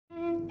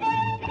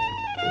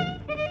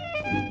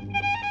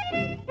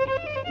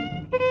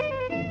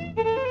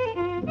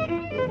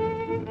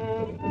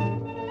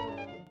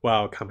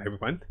Welcome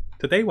everyone.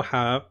 Today we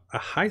have a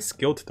high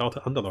skilled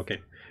Dota Underlord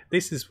game.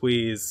 This is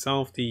with some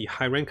of the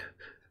high rank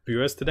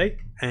viewers today,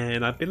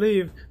 and I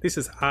believe this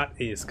is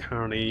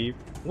currently,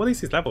 what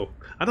is his level?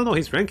 I don't know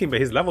his ranking, but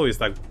his level is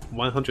like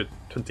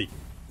 120.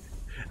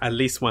 At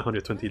least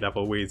 120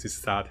 level with his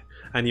start.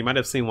 And you might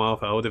have seen one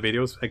of our older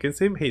videos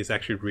against him. He is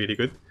actually really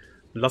good.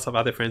 Lots of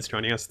other friends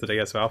joining us today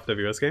as well for the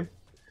viewers game.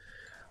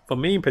 For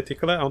me in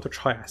particular, I want to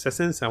try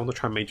assassins, I want to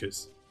try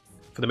mages.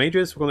 For the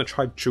mages, we're going to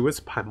try Druid's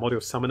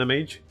Primordial Summoner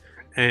Mage,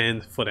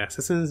 and for the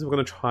assassins, we're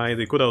going to try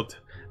the good old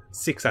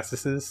 6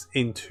 assassins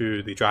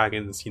into the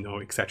dragons, you know,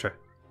 etc.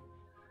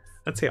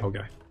 Let's see how we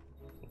go.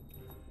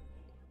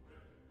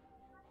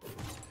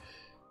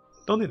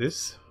 Don't need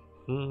this.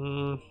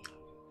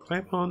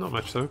 Claymore, not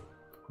much though.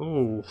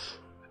 Oh,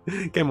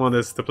 game on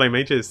us to play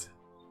mages.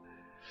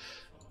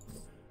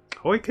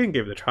 Oh, we can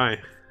give it a try.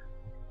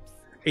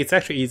 It's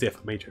actually easier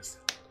for mages.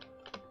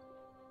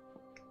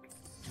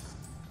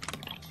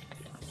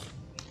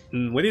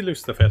 We did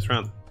lose the first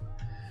round.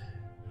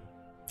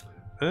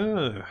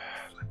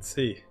 Let's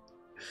see.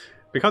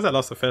 Because I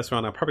lost the first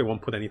round, I probably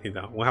won't put anything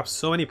down. We'll have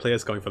so many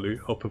players going for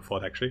open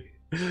fort actually.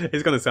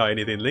 He's gonna sell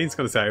anything. Lean's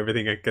gonna sell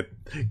everything and get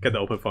the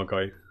open fort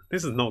going.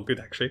 This is not good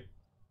actually.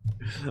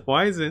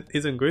 Why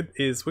isn't good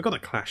is we're gonna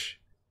clash.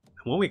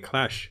 And when we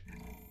clash,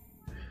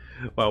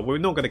 well, we're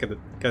not gonna get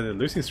a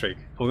losing streak.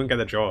 We're gonna get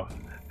a draw.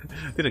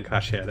 Didn't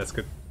clash here, that's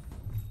good.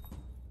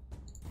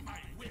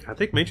 I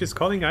think Mage is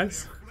calling,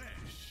 guys.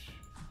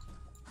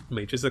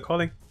 Mages are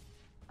calling.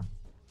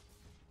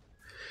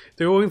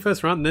 Do you win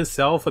first round then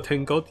sell for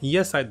 10 gold?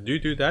 Yes, I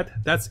do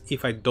that. That's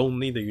if I don't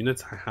need the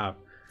units I have.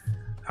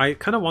 I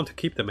kind of want to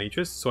keep the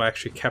mages, so I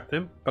actually kept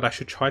them, but I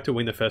should try to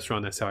win the first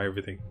round and sell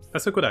everything.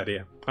 That's a good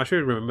idea. I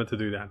should remember to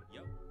do that.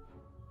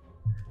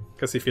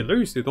 Because if you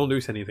lose, you don't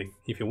lose anything.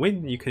 If you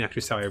win, you can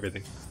actually sell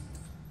everything.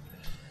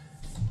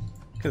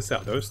 You can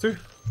sell those two.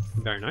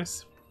 Very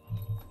nice.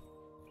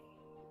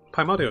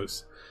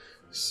 Primordials.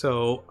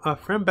 So our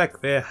friend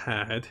back there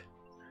had...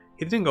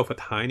 He didn't go for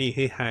Tiny,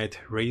 he had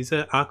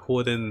Razor, Arc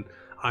Warden,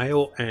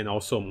 Isle, and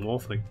also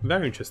Morphling.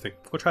 Very interesting.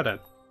 We'll try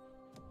that.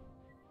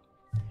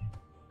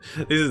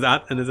 This is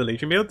that, and there's a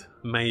Legion build?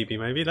 Maybe.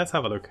 Let's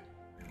have a look.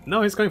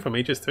 No, he's going for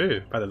mages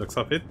too, by the looks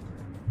of it.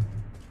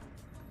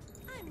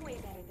 I'm way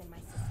better than my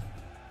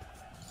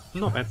sister.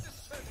 Not bad.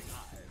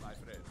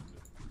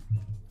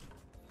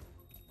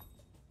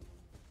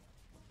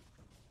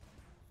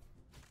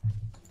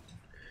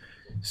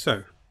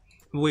 So,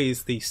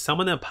 with the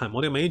Summoner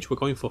Primordial Mage, we're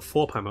going for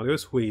 4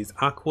 Primordials with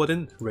Arc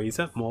Warden,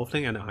 Razor,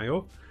 Morphling, and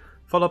Io.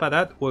 Followed by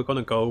that, we're going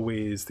to go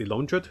with the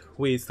Lone Druid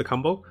with the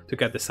combo to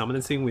get the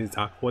Summoning Scene with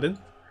Arc Warden.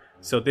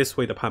 So this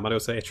way the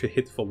Primordials actually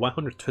hit for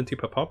 120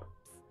 per pop.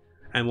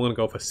 And we're going to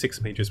go for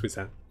 6 Mages with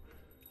that.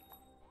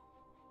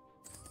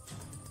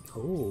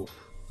 Oh,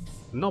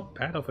 not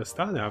bad of a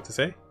start, I have to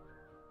say.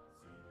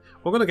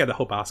 We're going to get the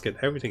whole basket,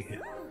 everything here.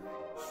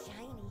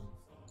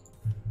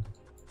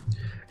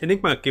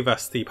 Enigma give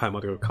us the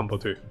Primordial combo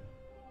too.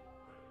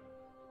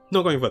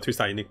 Not going for a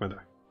 2-star Enigma though.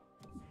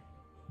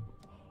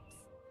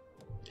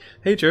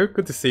 Hey Joe,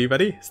 good to see you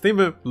buddy.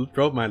 Steamer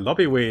wrote my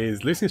lobby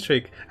with losing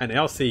streak and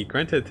LC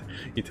granted.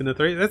 Eternal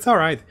 3, that's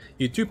alright.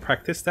 You do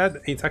practice that,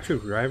 it's actually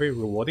very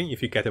rewarding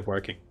if you get it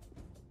working.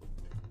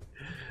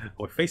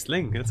 Or face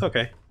Ling, it's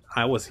okay.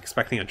 I was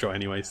expecting a draw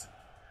anyways.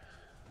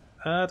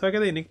 Do I get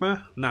the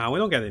Enigma? Nah, we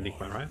don't get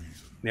Enigma, right?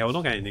 Yeah, we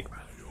don't get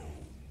Enigma.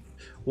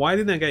 Why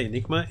didn't I get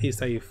Enigma is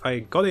that if I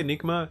got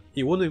Enigma,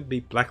 it wouldn't be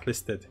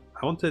blacklisted.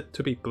 I wanted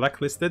to be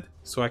blacklisted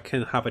so I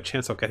can have a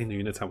chance of getting the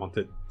units I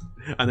wanted.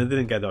 And I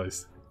didn't get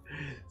those.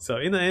 So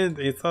in the end,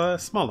 it's a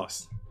small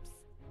loss.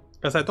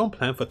 Because I don't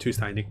plan for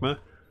 2-star Enigma,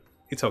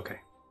 it's okay.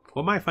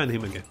 We might find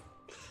him again.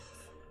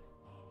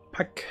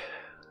 Pack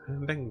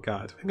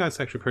Vanguard.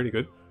 Vanguard's actually pretty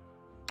good.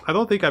 I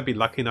don't think I'd be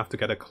lucky enough to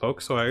get a cloak,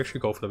 so I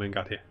actually go for the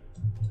Vanguard here.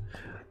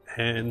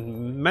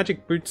 And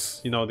magic boots,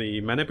 you know,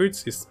 the mana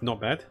boots is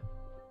not bad.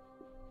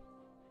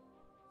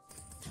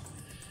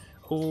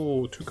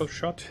 Oh, 2 gold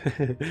shot.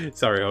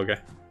 Sorry, okay.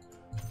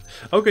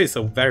 Okay,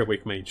 so very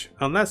weak mage.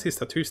 Unless he's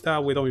a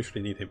 2-star, we don't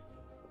usually need him.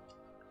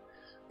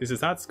 This is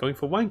that's going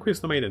for 1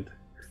 Crystal Maiden.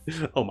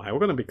 Oh my, we're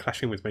gonna be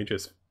clashing with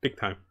mages big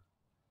time.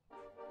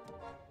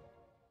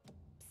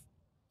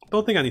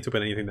 Don't think I need to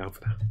put anything down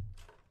for that.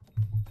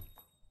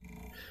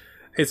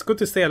 It's good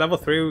to stay at level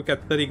 3, we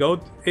get 30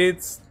 gold.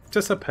 It's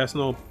just a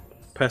personal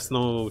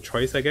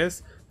choice, I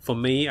guess. For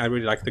me, I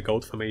really like the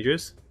gold for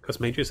mages, because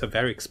mages are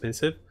very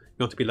expensive.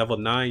 You want to be level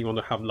 9, you want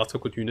to have lots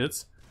of good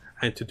units,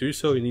 and to do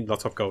so you need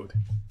lots of gold.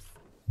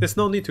 There's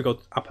no need to go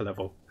upper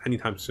level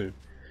anytime soon,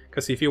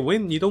 because if you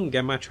win you don't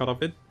get much out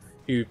of it.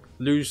 You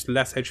lose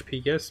less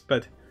HP, yes,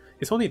 but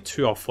it's only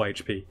 2 or 4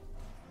 HP,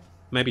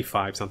 maybe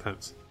 5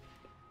 sometimes.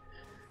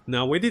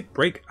 Now we did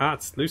break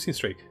Art's losing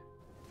streak.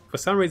 For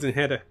some reason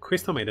he had a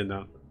Crystal Maiden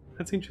down.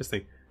 That's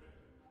interesting.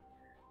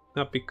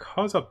 Now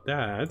because of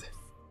that,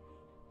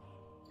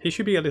 he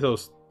should be a little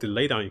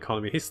delayed on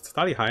economy. He's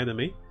slightly higher than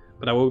me,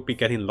 but I will be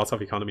getting lots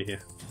of economy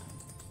here.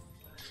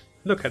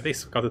 Look at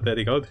this, got a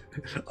 30 gold.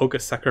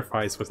 Ogre's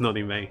sacrifice was not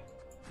in vain.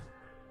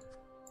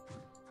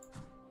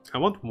 I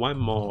want one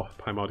more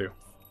Primordial.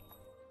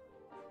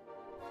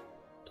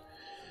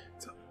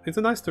 So, is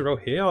it nice to roll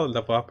here or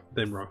level up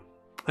then roll?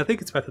 I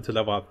think it's better to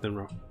level up than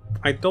roll.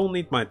 I don't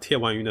need my tier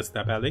 1 units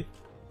that badly.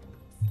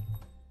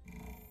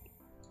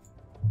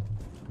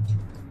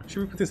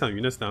 Should be putting some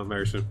units down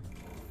very soon.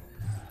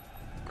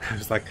 I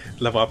was like,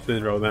 level up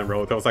then roll, then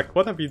roll. I was like,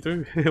 what are you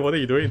doing? What are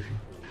you doing?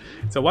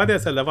 So why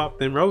there's a level up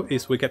then roll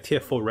is we get tier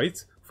 4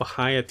 rates for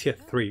higher tier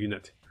 3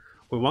 unit.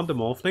 We want the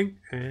Morphling,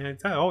 and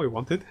is that all we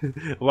wanted?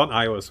 We want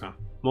IO as well.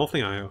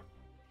 Morphling IO.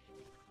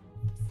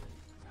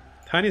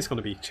 Tiny is going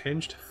to be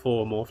changed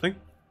for Morphling,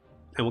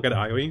 and we'll get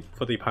IO in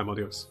for the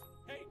Primordials.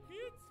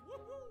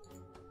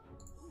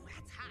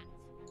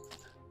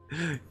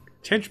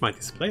 Change my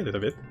display a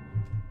little bit.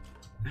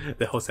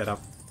 The whole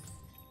setup.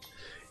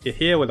 Yeah,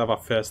 here we'll level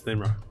up first, then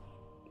roll.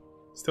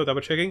 Still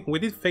double checking. We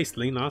did face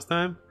Ling last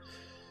time.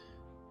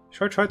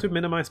 Should I try to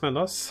minimize my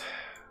loss?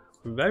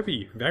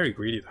 Very, very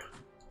greedy though.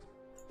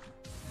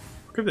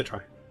 Give it a try.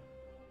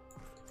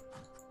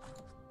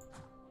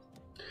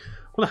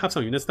 I'm gonna have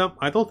some units now.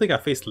 I don't think I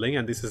faced Ling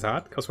and this is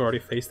hard because we already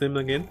faced them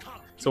again.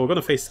 So we're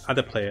gonna face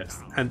other players,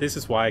 and this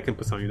is why I can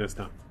put some units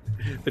down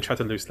to try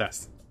to lose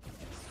less.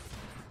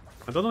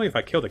 I don't know if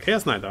I kill the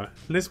Chaos Knight though.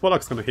 This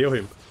Warlock's gonna heal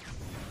him.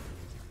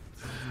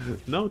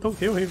 No, don't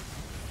heal him.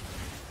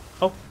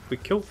 Oh, we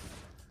kill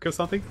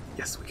something?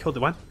 Yes, we killed the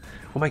one.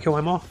 We might kill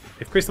one more.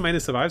 If Crystal Maiden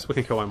survives, we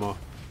can kill one more.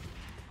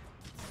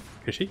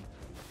 Can she?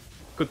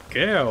 Good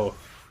girl.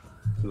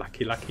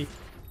 Lucky, lucky.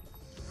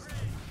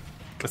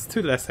 That's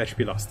 2 less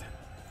HP lost.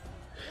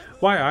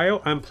 Why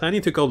IO? I'm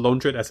planning to go Lone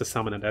Druid as a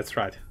summoner, that's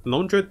right.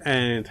 Lone Druid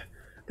and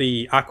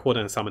the Arc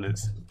Warden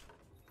summoners.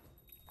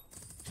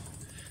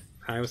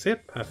 I was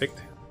it,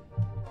 perfect.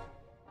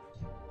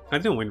 I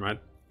didn't win, right?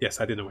 Yes,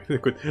 I didn't win.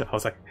 Good. I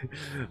was like,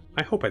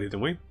 I hope I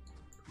didn't win.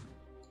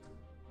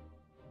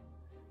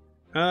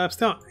 I'm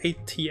still at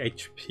 80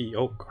 HP.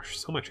 Oh gosh,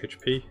 so much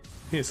HP.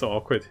 It's so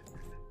awkward.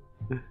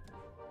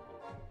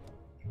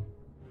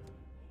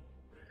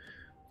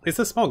 It's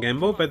a small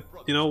gamble, but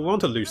you know, we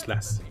want to lose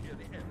less.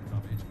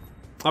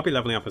 I'll be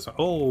leveling up as well.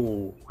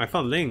 Oh, I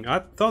found Ling. I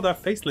thought I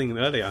faced Ling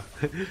earlier.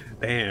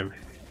 Damn.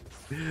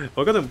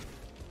 We're gonna...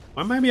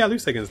 Well, maybe I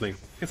lose against Ling.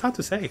 It's hard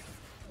to say.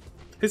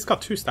 He's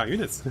got 2-star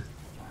units.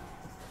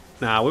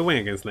 Nah, we win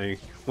against Ling.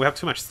 We have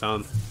too much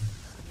stun.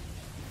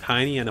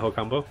 Tiny and the whole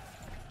combo.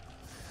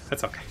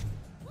 That's okay.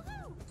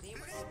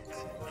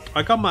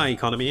 I got my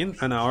economy in,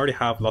 and I already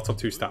have lots of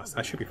 2-stars.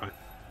 I should be fine.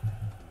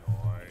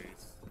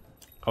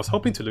 I was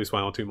hoping to lose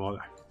 1 or 2 more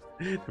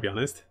though, to be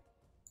honest.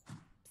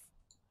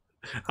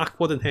 Arc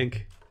Warden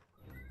Hank.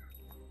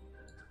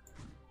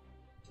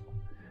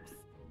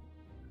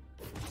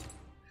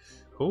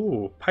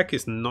 Oh, Pack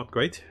is not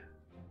great.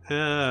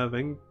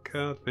 Vanguard.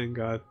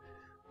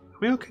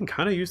 I mean, I can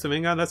kind of use the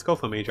Vanguard. Let's go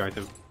for Mage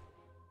item.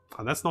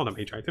 Oh, that's not a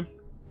Mage item.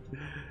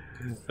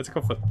 Let's go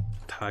for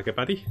Target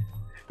Buddy.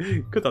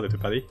 Good on little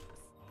buddy.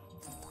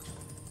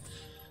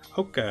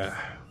 Okay.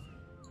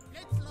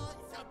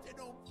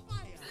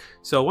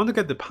 So I want to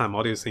get the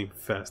Primordials in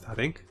first, I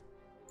think.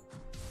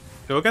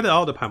 So we'll get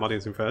all the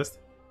Primordials in first.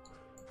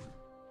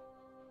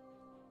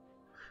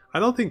 I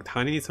don't think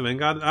Tiny needs a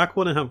Vanguard. Arc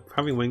Warden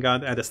having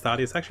Vanguard at the start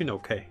is actually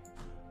okay.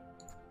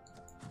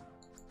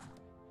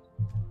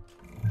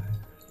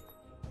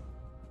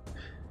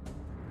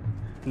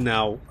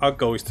 Now, our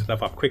goal is to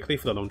level up quickly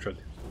for the Lone Druid.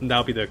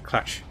 That'll be the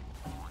clutch.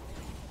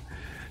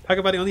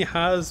 Target Buddy only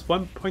has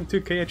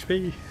 1.2k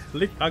HP.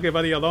 Leave Target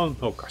Buddy alone.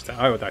 Oh gosh,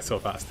 I will die so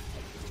fast.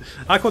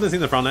 Arc Warden's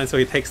in the front line, so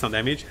he takes some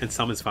damage and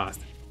summons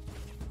fast.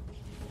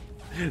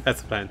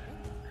 That's the plan.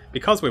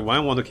 Because we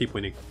want to keep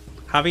winning.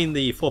 Having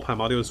the 4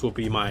 Primordials will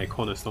be my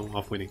cornerstone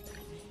of winning.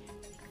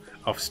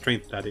 Of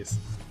strength, that is.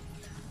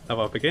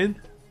 Level up again.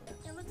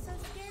 It looks so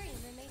scary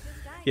and then they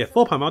just die. Yeah,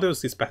 4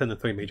 Primordials is better than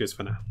 3 Mages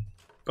for now.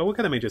 But we'll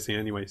get a Mages in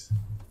anyways.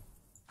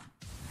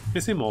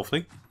 Missing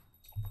Morphling.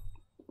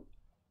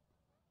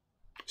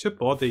 Should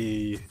buy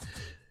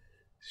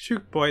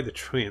the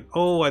train.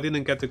 Oh, I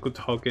didn't get the good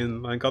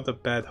token. I got the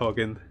bad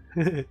token.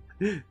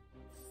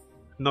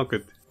 Not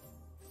good.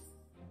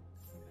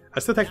 I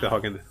still take the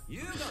Hogan.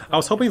 I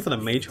was hoping for the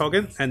Mage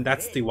Hogan, and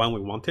that's the one we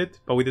wanted,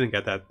 but we didn't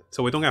get that,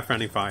 so we don't get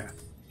Friendly Fire.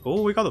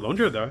 Oh, we got the Lone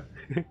Druid though.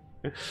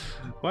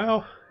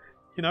 Well,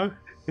 you know,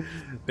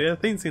 there are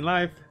things in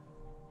life.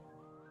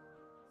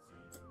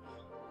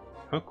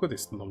 How good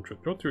is the Lone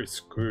Druid? Lone Druid is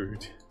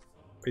good.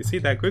 But is he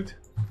that good?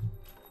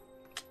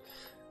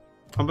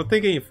 I'm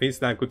thinking if he's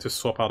that good to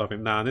swap out of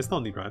him. Nah, there's no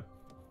need, right?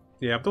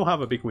 Yeah, I don't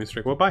have a big win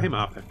streak. We'll buy him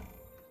after.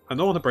 I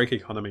don't want to break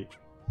economy.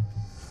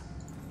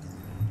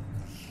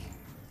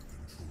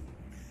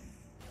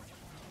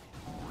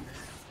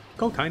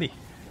 Go Tiny.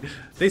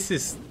 This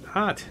is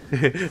hard.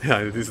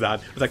 This is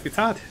hard. It's like, it's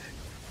hard.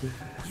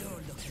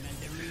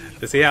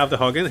 Does he have the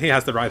Hogan? He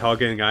has the right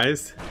Hogan,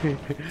 guys.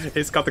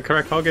 He's got the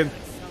correct Hogan.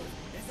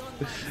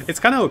 It's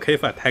kind of okay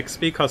for attack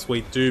speed because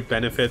we do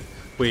benefit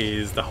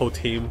with the whole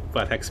team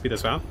for attack speed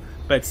as well.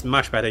 But it's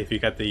much better if you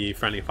get the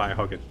Friendly Fire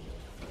Hogan.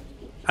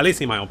 At least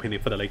in my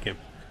opinion for the late game.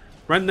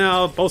 Right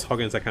now, both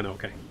Hogans are kind of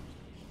okay.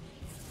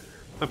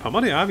 My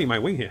Primordial Army might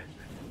win here.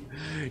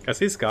 Because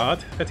he's got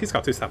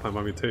 2-star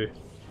Primordial too.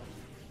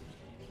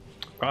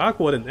 Got Arc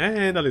Warden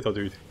and a little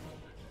dude.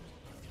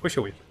 We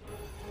should win.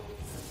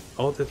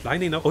 Oh, the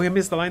lightning! Oh, he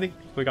missed the lightning.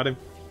 We got him.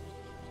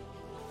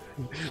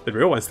 The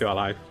real one's still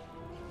alive.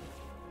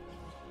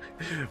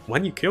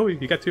 When you kill,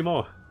 you get 2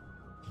 more.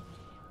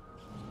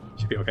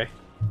 Should be okay.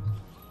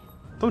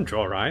 Don't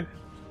draw, right?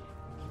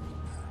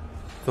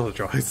 Don't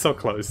draw. It's so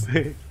close.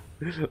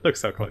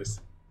 Looks so close.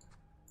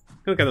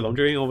 Gonna get the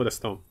laundering over the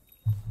storm.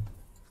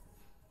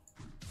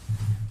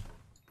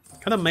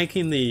 Kind of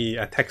making the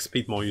attack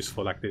speed more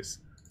useful like this.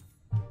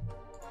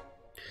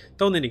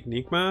 Don't need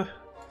Enigma.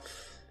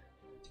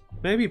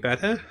 Maybe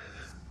better.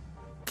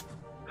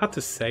 Hard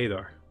to say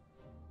though.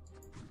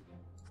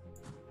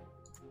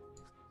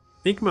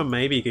 Enigma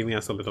may be giving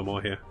us a little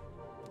more here.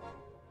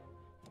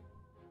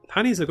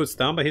 Tiny's a good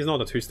star, but he's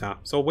not a 2-star.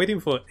 So waiting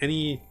for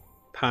any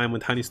time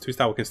when Tiny's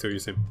 2-star, we can still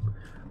use him.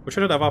 We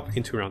should have up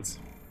in 2 rounds.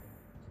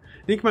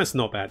 Enigma is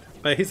not bad,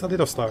 but he's a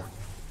little slow.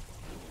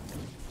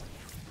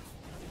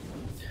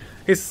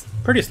 He's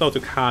pretty slow to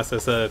cast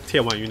as a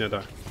tier 1 unit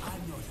though.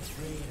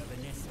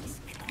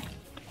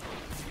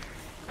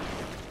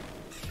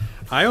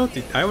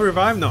 Did I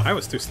revive? No, I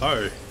was too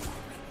slow.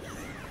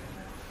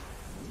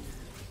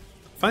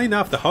 Funny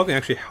enough, the Hogan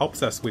actually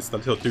helps us with the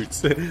little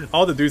dudes.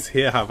 All the dudes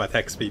here have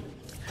attack speed.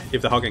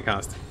 If the Hogan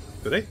cast.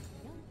 Do they?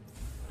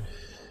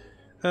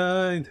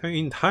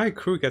 Entire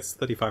crew gets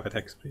 35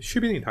 attacks. It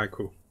should be the entire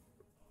crew.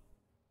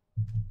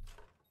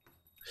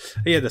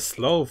 Yeah, the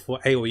slow for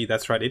AoE,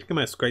 that's right.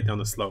 Enigma is great down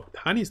the slow.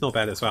 Tiny's not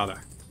bad as well though.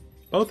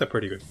 Both are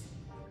pretty good.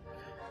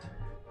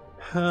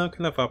 Can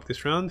level up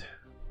this round.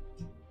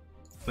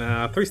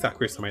 3-star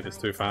Crystal Maiden is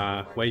too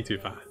far. Way too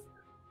far.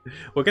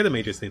 We'll get the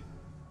Mages in.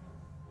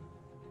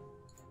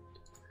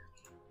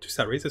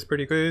 2-star Razor is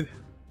pretty good.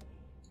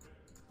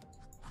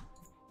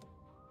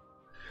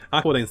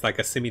 Arc Warden is like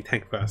a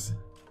semi-tank for us.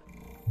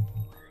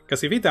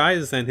 Because if he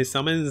dies and he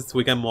summons,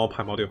 we get more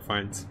Primordial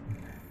finds.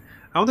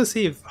 I want to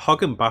see if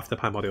Hogan buffed the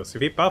Primordials.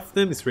 If he buffed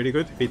them, it's really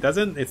good. If he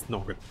doesn't, it's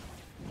not good.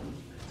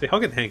 The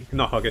Hogan tank,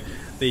 not Hogan,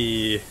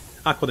 the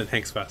Arc Warden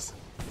tanks first.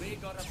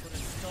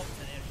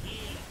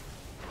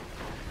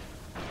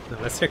 Now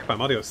let's check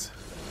Primordials.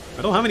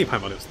 I don't have any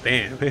Primordials.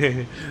 Damn.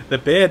 The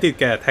bear did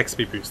get attack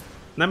speed boost.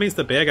 That means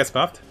the bear gets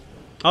buffed.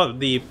 Oh,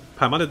 the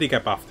Primordial did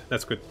get buffed.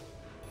 That's good.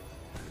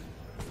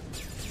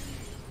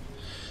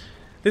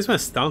 This one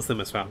stuns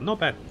them as well. Not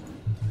bad.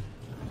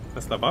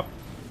 Let's level up.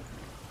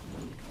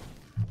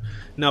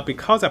 Now,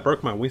 because I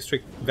broke my win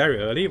streak very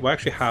early, we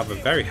actually have a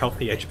very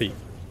healthy HP.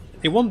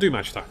 It won't do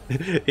much though.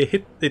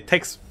 It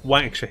takes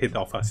 1 extra hit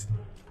off us.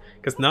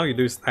 Because now you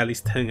lose at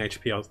least 10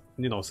 HP or,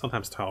 you know,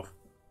 sometimes 12.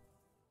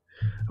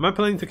 Am I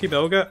planning to keep the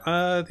Ogre?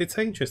 It's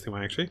an interesting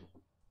one actually.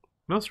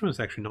 Maelstrom is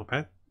actually not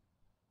bad.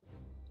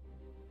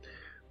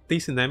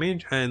 Decent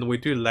damage, and we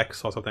do lack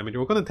source of damage.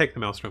 We're gonna take the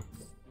Maelstrom.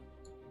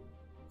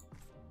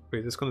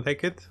 We're just gonna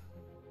take it.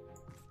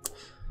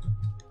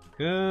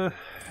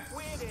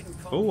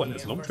 Oh, and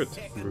it's long shot.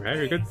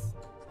 Very good.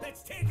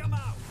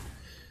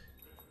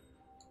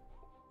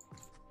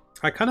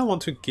 I kind of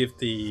want to give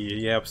the...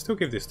 yeah, I'll still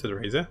give this to the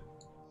Razor.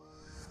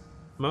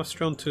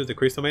 Maelstrom to the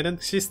Crystal Maiden.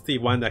 She's the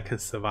one that can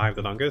survive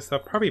the longest. So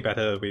probably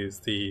better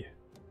with the...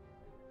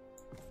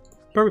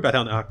 probably better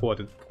on the Arc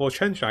Warden. We'll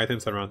change the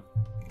items around.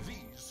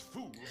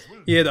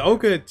 Yeah, the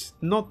Ogre is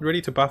not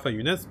ready to buff our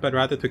units, but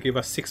rather to give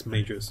us 6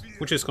 mages,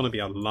 which is going to be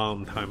a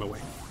long time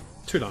away.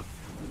 Too long.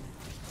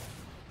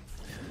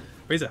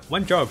 Razor,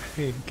 one job.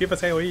 Give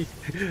us AoE.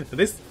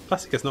 This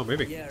plastic is not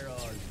moving.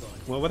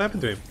 Well, what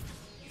happened to him?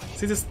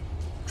 Is he just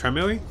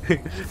treadmilling?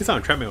 He's on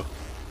a treadmill.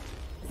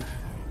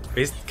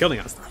 He's killing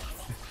us.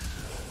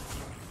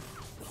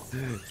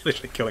 He's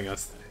literally killing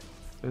us.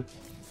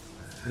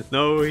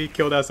 No, he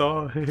killed us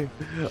all.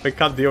 I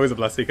can't deal with the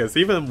Bloodseekers.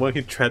 Even when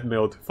he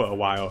treadmilled for a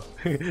while,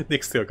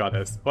 Nick still got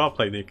us. Well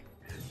played, Nick.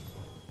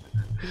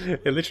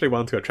 He literally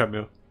went to a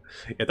treadmill.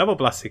 Yeah, double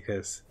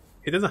Bloodseekers.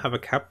 He doesn't have a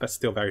cap, but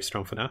still very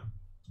strong for now.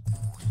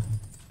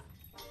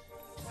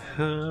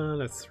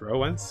 Let's roll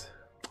once.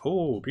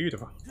 Oh,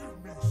 beautiful.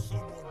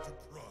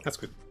 That's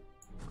good.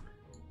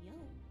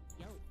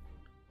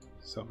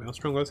 So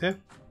Maelstrom goes here.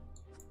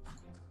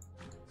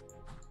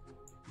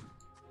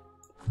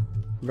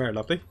 Very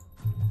lovely.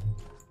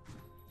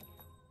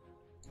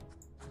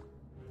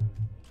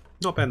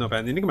 Not bad, not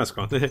bad. Enigma's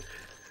gone.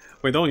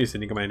 We don't use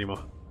Enigma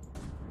anymore.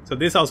 So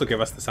this also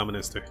gives us the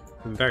summoners too.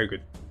 Very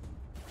good.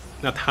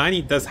 Now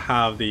Tiny does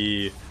have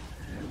the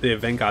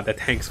Vanguard that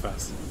tanks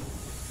fast.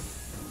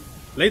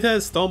 Later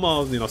Storm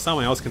or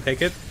someone else can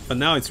take it, but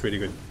now it's really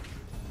good.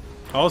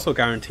 Also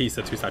guarantees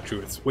the 2-star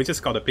Druids. We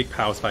just got a big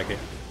power spike here.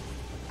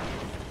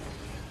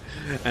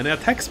 And the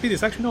attack speed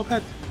is actually not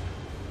bad.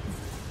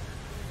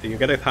 Did you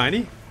get a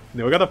Tiny?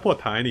 No, we got a poor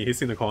Tiny,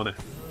 he's in the corner.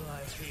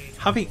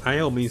 Having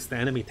IO means the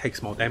enemy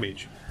takes more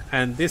damage,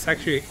 and this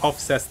actually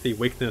offsets the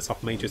weakness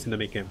of mages in the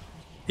mid game.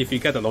 If you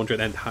get the Laundred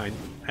and Tiny,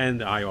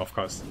 and the IO of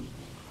course.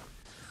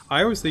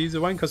 IO is the easy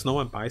one because no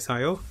one buys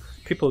IO.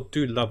 People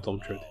do love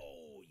Laundred.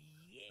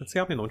 Let's see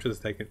how many Laundred is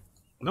taken.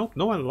 Nope,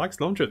 no one likes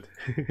Launchered.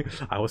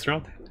 I was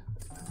wrong.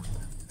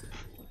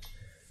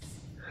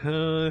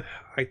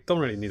 I don't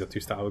really need a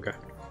 2-star Ogre.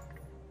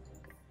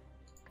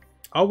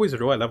 Always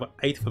roll at level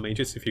 8 for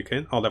mages if you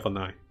can, or level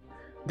 9.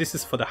 This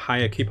is for the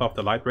higher Keeper of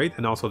the Light rate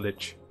and also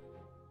Lich.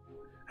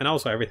 And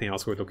also everything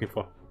else we're looking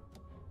for.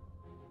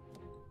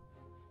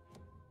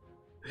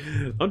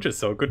 Launcher's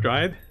so good,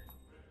 right?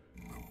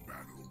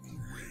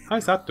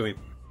 How's that doing?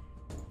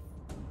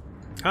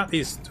 That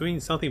is doing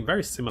something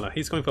very similar.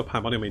 He's going for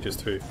Primordial Mages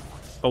too.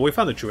 But we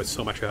found the Druid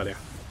so much earlier.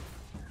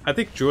 I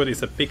think Druid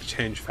is a big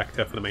change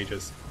factor for the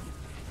mages.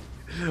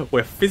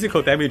 We're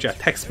physical damage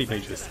attack speed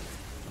mages.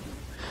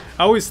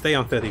 I always stay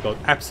on 30 gold.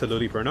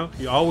 Absolutely, Bruno.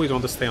 You always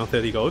want to stay on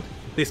 30 gold.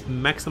 This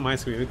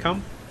maximizes your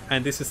income,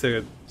 and this is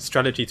a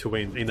strategy to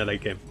win in the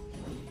late game.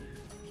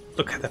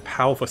 Look at the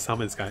powerful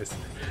summons, guys.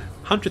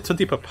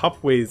 120 per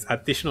pop with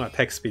additional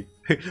attack speed.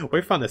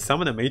 We found a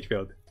Summoner Mage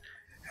build.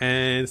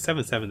 And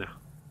 7-7 now.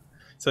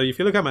 So if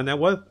you look at my net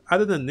worth,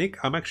 other than Nick,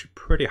 I'm actually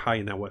pretty high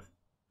in net worth.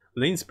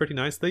 Lanes pretty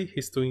nicely.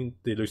 He's doing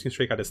the losing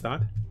streak at the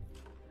start.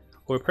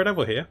 We're pretty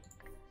level here.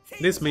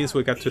 This means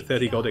we get to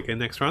 30 gold again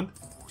next round.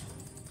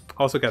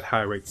 Also get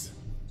higher rates.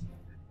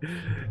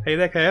 Hey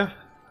there, Kaya.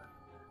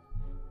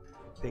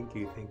 Thank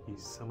you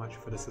so much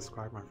for the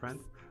subscribe, my friend.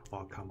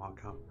 Welcome.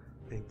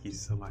 Thank you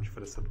so much for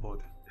the support.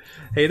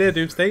 Hey there,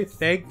 Doomsday.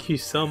 Thank you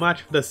so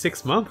much for the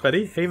 6 month,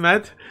 buddy. Hey,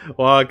 Matt.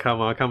 Welcome,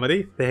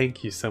 buddy.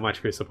 Thank you so much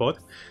for your support.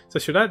 So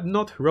should I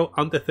not roll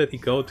under 30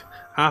 gold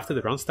after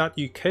the round start?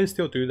 You can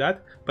still do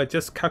that, but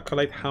just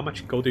calculate how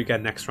much gold you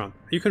get next round.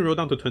 You can roll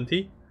down to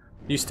 20.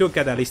 You still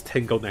get at least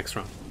 10 gold next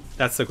round.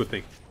 That's a good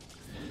thing.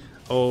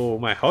 Oh,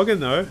 my Hogan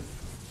though.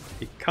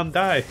 He can't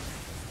die.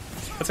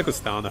 That's a good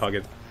stun on the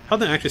Hogan.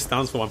 Hogan actually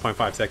stuns for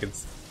 1.5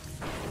 seconds.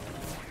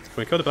 Can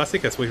we kill the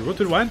plastic as we root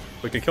to the one?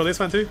 We can kill this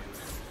one too.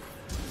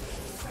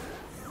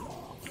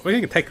 We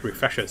can take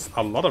refreshers.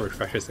 A lot of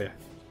refreshers here.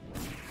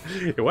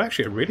 You're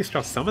actually a really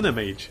strong Summoner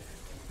Mage.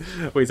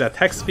 With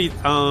attack speed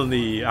on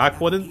the Arc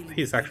Warden,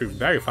 he's actually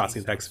very fast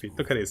in attack speed.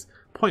 Look at this.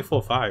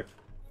 0.45.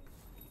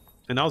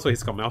 And also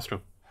he's got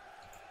Maelstrom.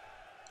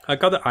 I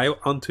got the IO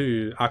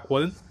onto Arc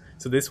Warden,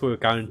 so this will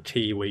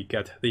guarantee we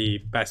get the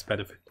best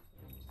benefit.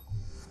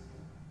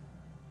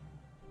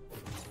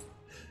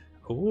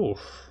 Oh,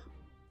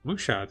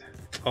 Moonshot.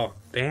 Oh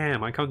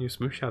damn, I can't use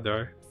Moonshot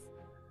though.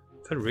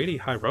 It's a really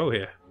high roll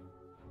here.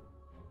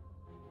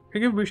 I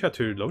can give Moonshot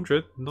to Lone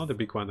Druid, not the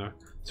big one though.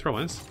 Throw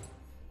once.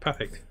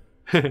 Perfect.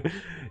 Yeah,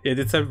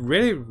 it's a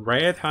really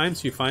rare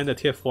times you find a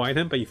tier 4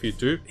 item, but if you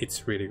do,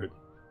 it's really good.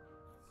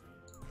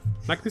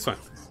 Like this one.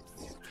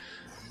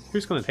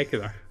 Who's gonna take it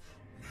though?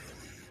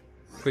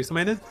 Crystal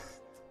Maiden?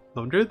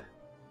 Lone Druid?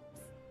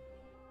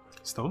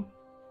 Stone?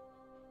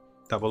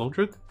 Double Lone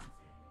Druid?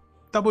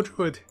 Double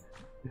Druid!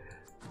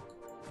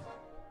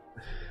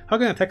 How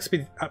can attack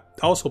speed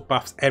also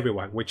buffs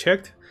everyone? We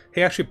checked.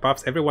 He actually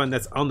buffs everyone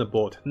that's on the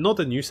board. Not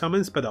the new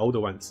summons, but the older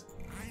ones.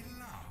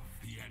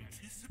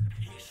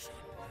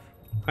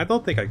 I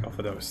don't think I go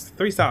for those.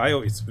 3-star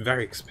IO is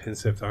very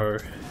expensive though.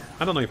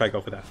 I don't know if I go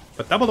for that.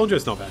 But double Lone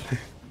Druid is not bad.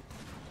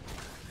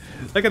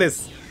 Look at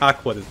this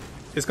Arc Warden.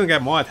 He's gonna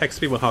get more attack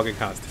speed when Hogan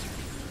cast.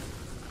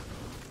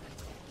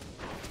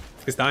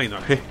 He's dying though.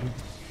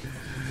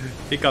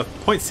 He got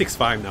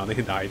 0.65 now, then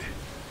he died.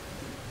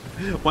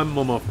 One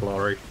moment of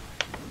glory.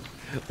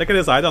 Look at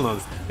his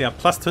Eidolons. They are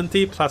plus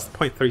 20, plus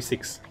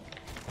 0.36.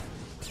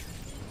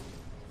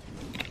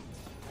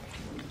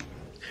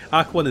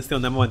 Arc Warden is still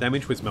number 1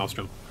 damage with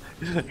Maelstrom.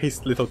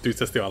 His little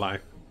dudes are still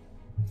alive.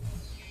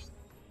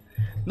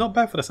 Not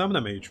bad for the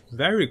Summoner Mage.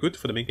 Very good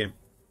for the mid game.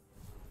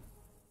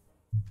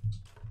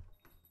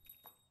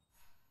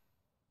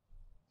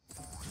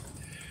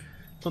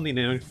 Don't need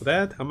anything for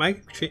that. I'm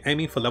actually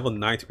aiming for level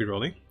 9 to be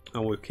rolling,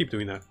 and we'll keep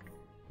doing that.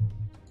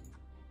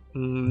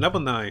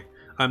 Level 9.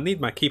 I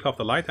need my Keeper of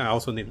the Light, I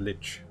also need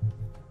Lich.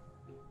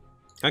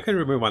 I can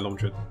remove my Lone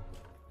Druid.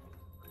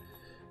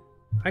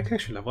 I can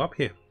actually level up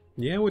here.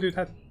 Yeah, we'll do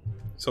that.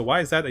 So why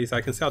is that? Is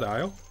I can sell the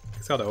IO,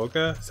 sell the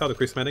Ogre, sell the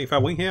Crystal Maiden. If I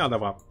win here, I'll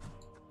level up.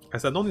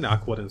 As I don't need the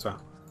Arc Warden as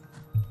well.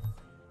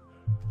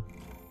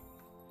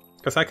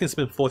 Because I can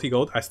spend 40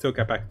 gold, I still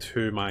get back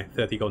to my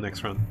 30 gold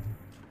next round.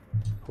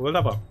 We'll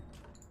level up.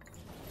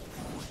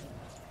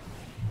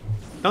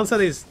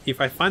 Downside is,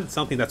 if I find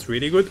something that's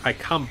really good, I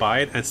can't buy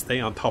it and stay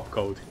on top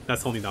gold.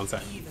 That's the only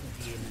downside.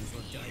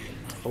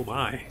 Oh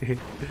my.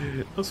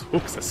 Those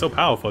hooks are so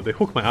powerful, they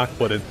hook my Arc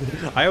Warden.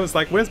 I was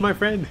like, where's my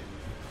friend?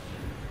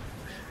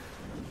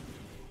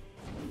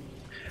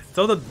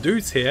 So the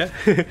dudes here,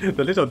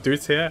 the little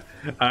dudes here,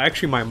 are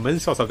actually my main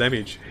source of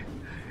damage.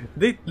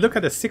 They look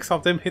at the 6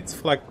 of them hits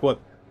for like,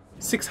 what,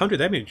 600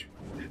 damage?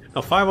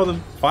 Now 5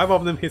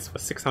 of them hits for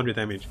 600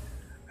 damage.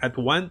 At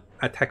 1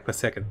 attack per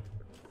second.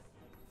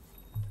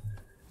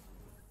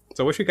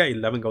 So we should get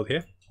 11 gold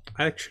here.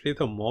 Actually a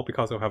little more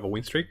because I have a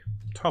win streak.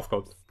 12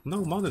 gold.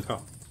 No, more than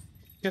 12.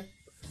 Yep.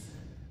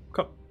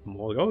 Got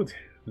more gold.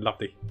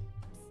 Lovely.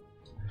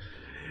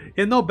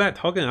 Yeah, not bad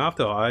talking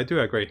after all, I do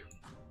agree.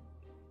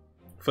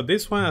 For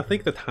this one, I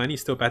think the Tiny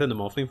is still better than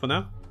Morphling for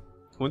now.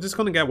 We're just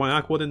gonna get one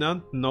Arc Warden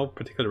down, no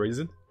particular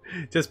reason.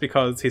 Just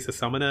because he's a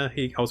summoner,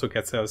 he also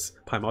gets us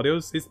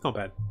Primordials. It's not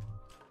bad.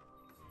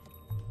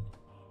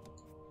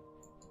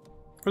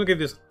 I'm gonna give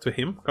this to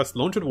him, because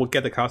Launcher will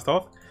get the cast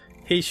off.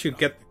 He should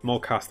get more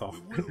cast off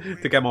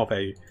to get more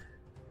value.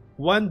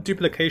 One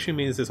duplication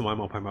means there's one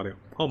more Primordial.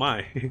 Oh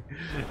my.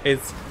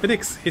 It's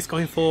Phoenix, he's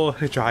going for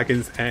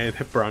dragons and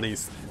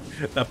brownies.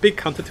 A big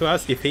counter to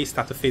us if he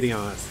starts feeding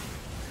on us.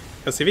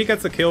 Because if he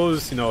gets the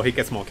kills, you know, he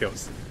gets more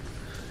kills.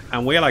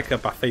 And we're like a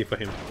buffet for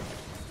him.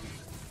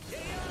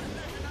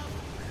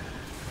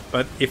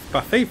 But if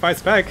buffet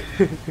fights back,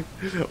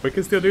 we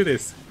can still do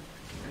this.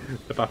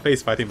 The buffet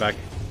is fighting back.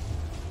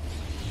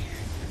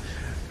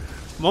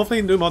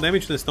 Morphling do more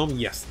damage than Storm?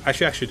 Yes, I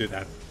should actually do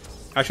that.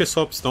 I should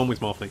swap Storm with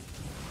Morphling.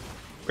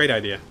 Great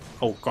idea.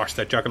 Oh gosh,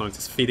 that Juggernaut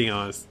is feeding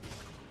on us.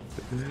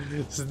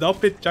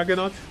 Stop it,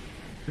 Juggernaut!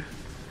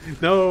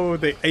 No,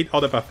 they ate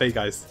all the buffet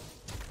guys.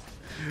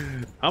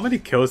 How many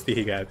kills did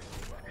he get?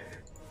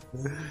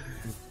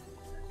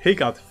 He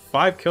got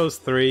 5 kills,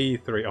 3.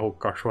 Oh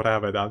gosh, what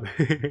have I done?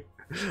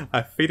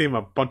 I feed him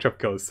a bunch of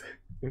kills.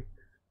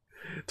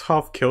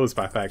 12 kills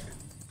by fact.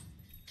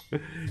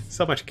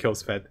 So much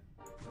kills fed.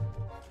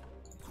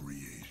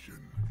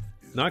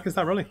 Now I can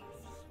start rolling.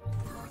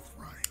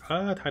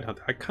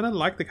 Tidehunter. I kind of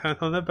like the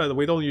Tidehunter, but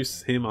we don't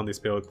use him on this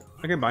build.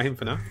 I can buy him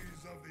for now.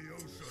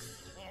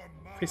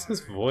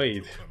 Faceless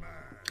Void.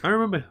 I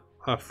remember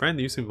a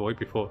friend using Void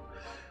before.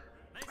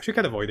 I should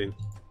get a Void in.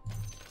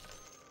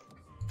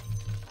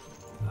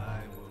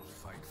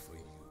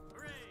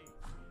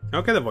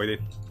 I'll get a Void in.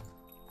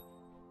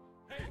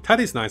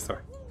 Taddy's nice though.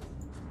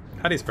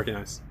 Taddy's pretty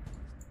nice.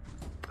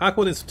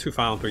 Arcwood is too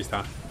far on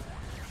 3-star.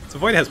 So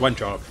Void has one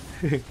job.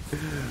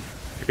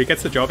 If he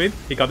gets the job in,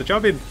 he got the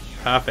job in.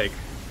 Perfect.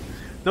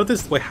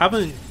 Notice we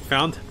haven't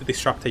found the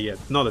Disruptor yet.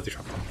 Not the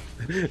Disruptor.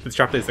 The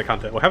Disruptor is the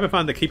counter. We haven't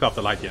found the Keeper of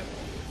the Light yet.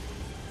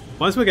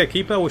 Once we get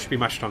Keeper, we should be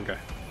much stronger.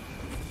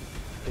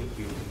 Thank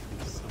you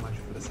so much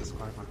for the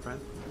subscribe, my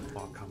friend.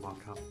 Welcome,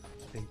 welcome.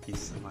 Thank you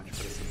so much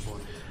for the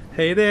support.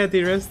 Hey there,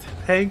 dearest.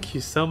 Thank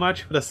you so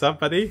much for the sub,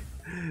 buddy.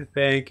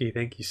 Thank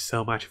you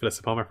so much for the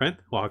support, my friend.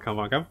 Welcome,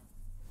 welcome.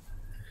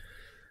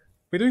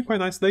 We're doing quite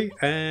nicely,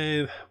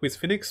 and with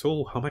Phoenix,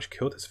 oh, how much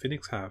kill does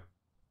Phoenix have?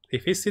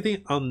 If he's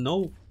sitting on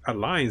no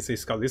alliance,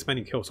 he's got this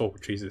many kills. Oh,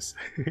 Jesus.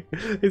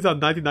 He's on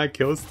 99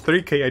 kills,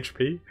 3k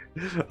HP.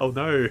 Oh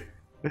no.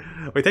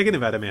 We're taking the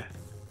Vladimir.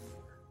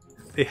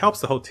 It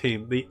helps the whole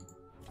team.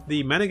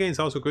 The mana gain is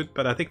also good,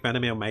 but I think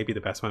Vladimir may be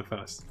the best one for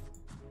us.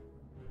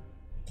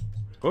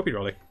 We'll be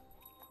rolling.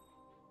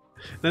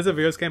 There's a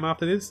Virus game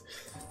after this.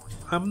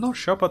 I'm not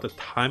sure about the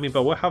timing,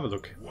 but we'll have a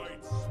look.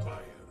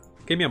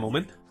 Give me a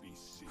moment.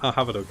 I'll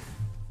have a look.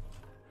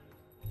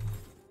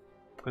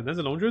 And there's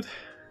a Laundred.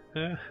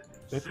 A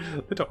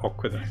little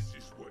awkward there.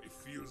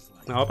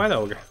 I'll buy the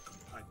Ogre.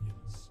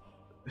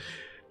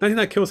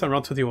 99 kills on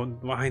round 21.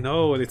 Well, I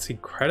know, it's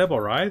incredible,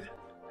 right?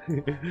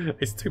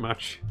 It's too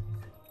much.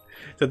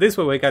 So this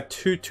way we got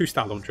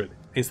 2-star Laundred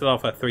instead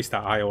of a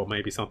 3-star Eye or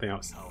maybe something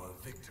else.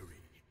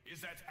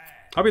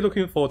 I'll be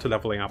looking forward to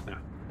leveling up now.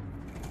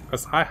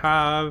 Because I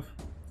have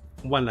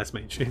one less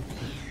mage.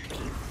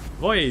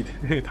 Void!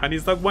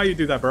 Tiny's like, why you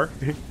do that, bro?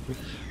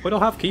 We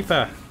don't have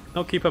Keeper.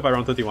 No Keeper by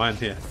round 31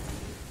 here.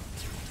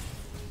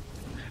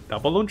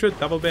 Double Launcher,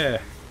 double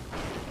Bear.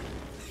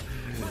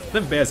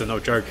 Them bears are no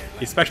joke,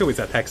 especially with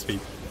attack speed.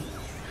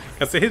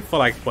 Because they hit for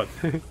like, what?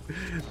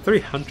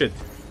 300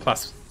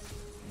 plus.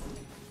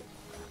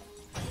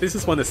 This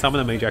is when the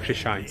Summoner Mage actually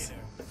shines.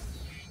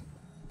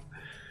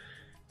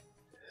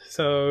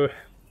 So...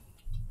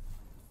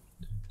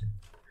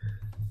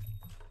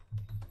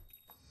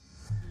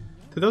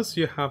 to those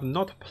you have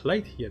not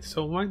played yet,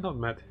 so why not,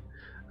 Matt?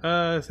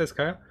 Says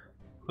Kaya.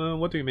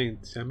 What do you mean?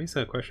 Did I miss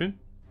a question?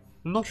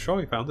 I'm not sure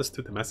if I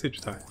understood the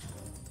message time.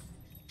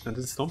 And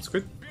this Storm's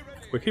good.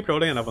 We keep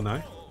rolling at level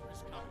 9.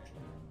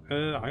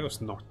 I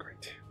was not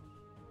great.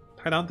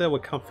 Tied down there, we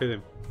can't fit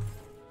him.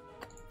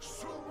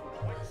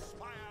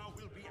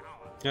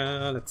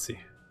 Let's see.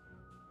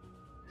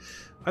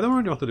 I don't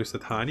really want to lose the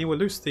Tiny, we'll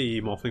lose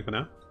the Morphling for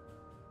now.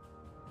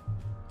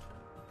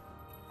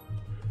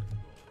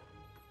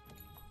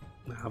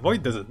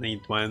 Void doesn't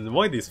need one.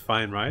 Void is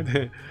fine,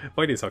 right?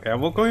 Void is okay.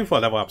 We're going for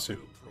a level up soon.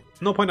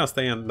 No point of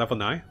staying on level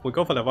 9. We'll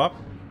go for level up.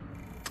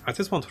 I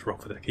just want to roll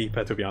for the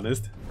Keeper, to be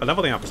honest. But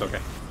leveling up is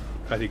okay.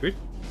 Pretty good.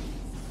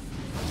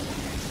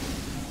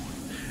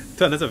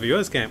 So another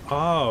viewers game.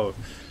 Oh.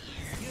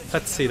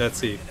 Let's see, let's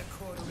see.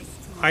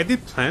 I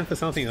did plan for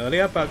something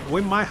earlier, but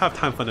we might have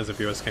time for another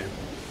viewers game.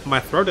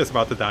 My throat is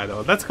about to die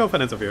though. Let's go for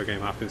another viewer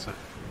game after this one.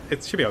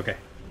 It should be okay.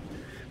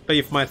 But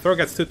if my throat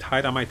gets too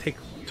tight, I might take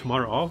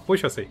tomorrow off. We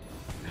shall see.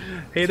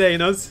 Hey there,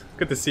 Inos.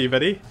 Good to see you,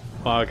 buddy.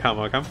 Welcome,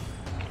 welcome.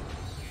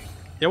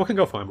 Yeah, we can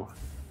go for one more.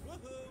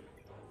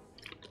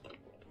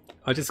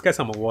 I'll just get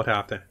some more water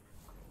after.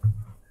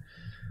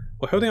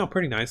 We're holding out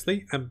pretty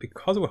nicely, and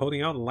because we're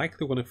holding out,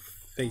 likely we're going to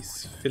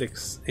face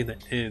Felix in the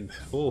end.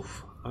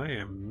 Oof, I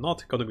am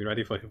not going to be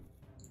ready for him.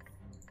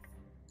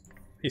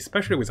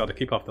 Especially without the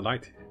Keeper of the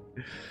Light.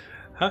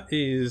 How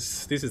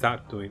is this is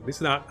that doing? This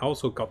is that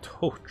also got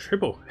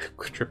triple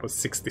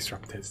 6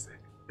 disruptors.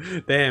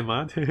 Damn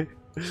man.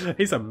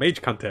 He's a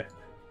mage counter.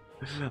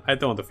 I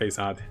don't want to face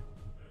hard.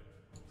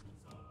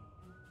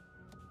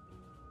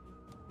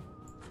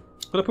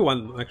 I'm gonna put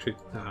one actually.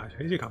 Nah,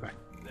 he should come back.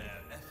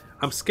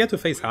 I'm scared to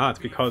face hard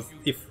because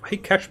if he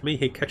catch me,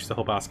 he catches the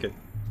whole basket.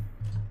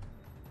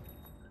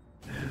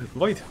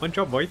 Void, one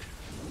job, Void.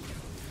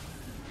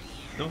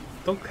 No,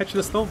 don't catch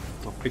the storm.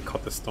 Oh, he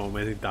caught the storm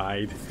and he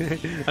died.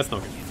 That's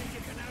not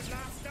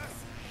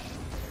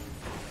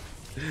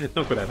good.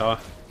 Not good at all.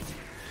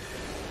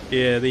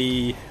 Yeah,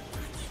 the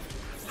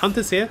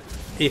hunters here,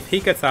 if he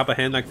gets the upper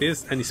hand like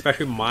this, and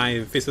especially my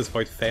Vicious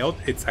Void failed,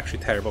 it's actually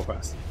terrible for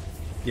us.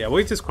 Yeah,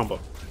 we just crumble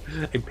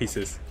in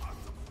pieces.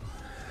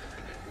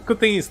 Good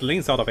thing is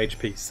Link's out of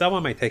HP.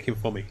 Someone might take him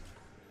for me.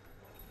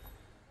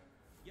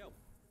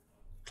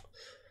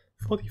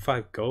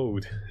 45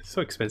 gold.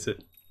 So expensive.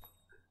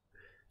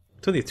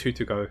 22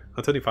 to go.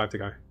 25 to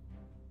go.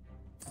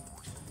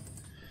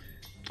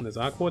 There's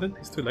Arc Warden.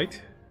 It's too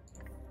late.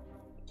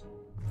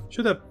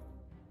 Should have...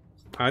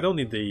 I don't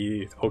need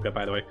the Ogre,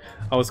 by the way.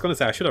 I was gonna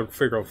say I should have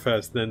figured out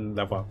first, then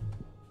level up.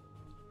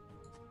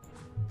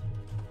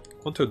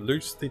 Want to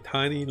lose the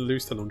tiny,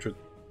 lose the 100.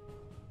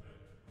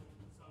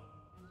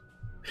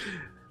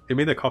 You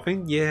mean the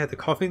coughing? Yeah, the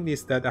coughing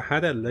is that I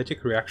had an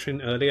allergic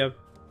reaction earlier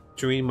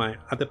during my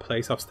other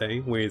place of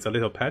staying with a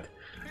little pet,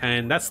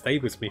 and that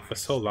stayed with me for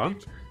so long,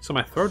 so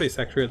my throat is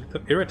actually a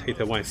little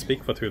irritated when I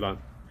speak for too long.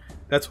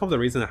 That's one of the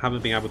reasons I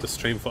haven't been able to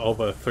stream for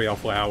over 3 or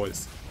 4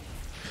 hours.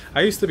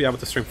 I used to be able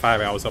to stream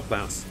 5 hours or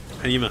plus,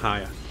 and even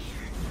higher.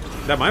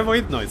 Is that my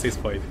Void? No, it's his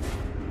Void.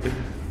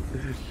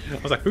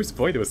 I was like, whose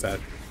Void was that?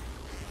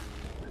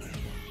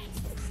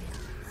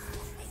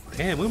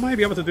 Damn, we might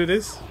be able to do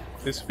this.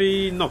 This would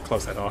be not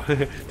close at all.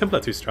 Templar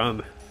too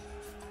strong.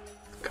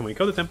 Can we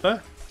go to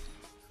Templar?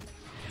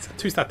 It's a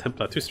 2-star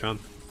Templar, too strong.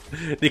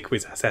 Nick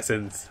with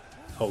Assassins.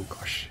 Oh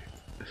gosh.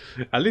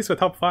 At least we're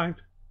top 5.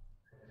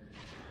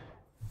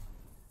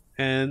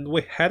 And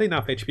we had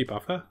enough HP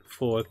buffer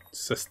for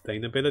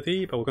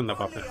sustainability, but we're gonna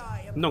level up now.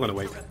 I'm not gonna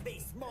wait.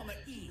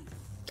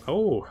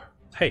 Oh,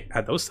 hey,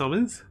 are those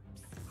summons?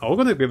 Oh, we're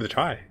gonna give it a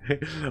try.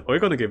 We're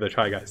gonna give it a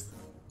try, guys.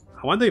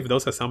 I wonder if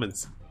those are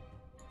summons.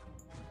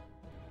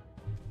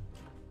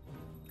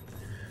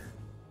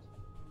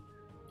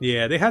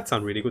 Yeah, they had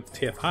some really good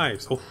tier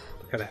 5s. Oh,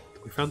 look at that.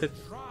 We found it.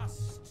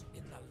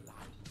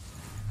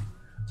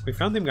 We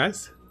found him,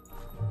 guys.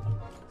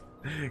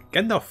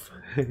 Gandalf.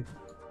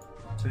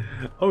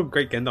 Oh,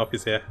 great, Gandalf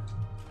is here.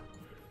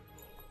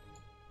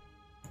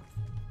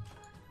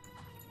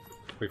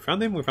 We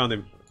found him, we found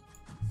him.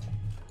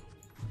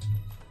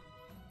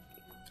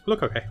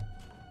 Look okay.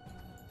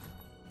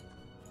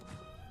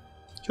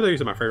 Should have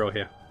used my free roll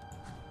here.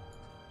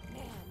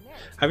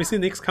 Have you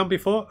seen Nick's come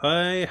before?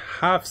 I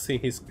have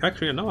seen his...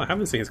 Actually, no, I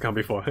haven't seen his come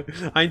before.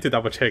 I need to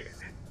double check.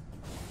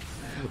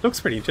 Looks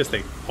pretty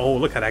interesting. Oh,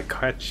 look at that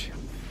catch.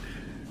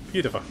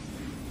 Beautiful.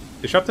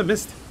 Disruptor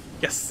missed.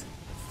 Yes.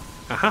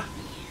 Aha.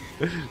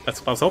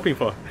 That's what I was hoping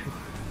for.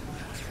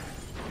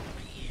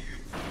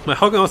 My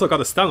Hogan also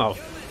got a stun off.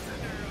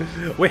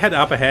 We had the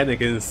upper hand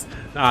against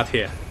Art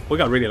here. We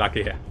got really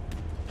lucky here.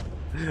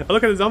 Oh,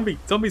 look at the zombie.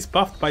 Zombie's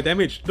buffed by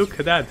damage. Look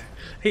at that.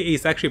 He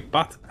is actually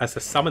buffed as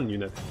a summon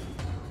unit.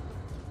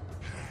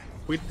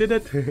 We did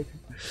it.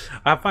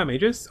 I have 5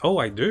 mages? Oh,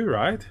 I do,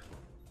 right?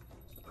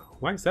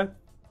 Why is that?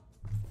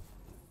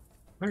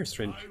 Very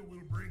strange.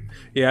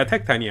 Yeah, I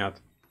take Tiny out.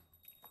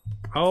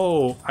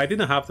 Oh, I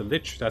didn't have the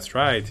Lich, that's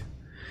right.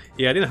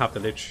 Yeah, I didn't have the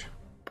Lich.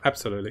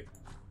 Absolutely.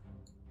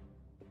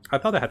 I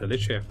thought I had the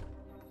Lich here.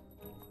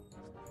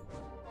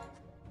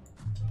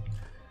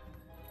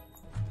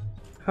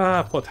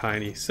 Ah, poor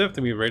Tiny. Served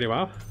me really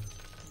well.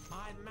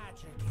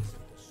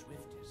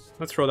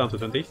 Let's roll down to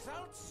 20.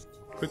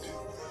 Good.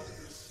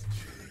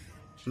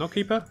 No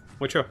keeper?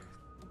 Watch out.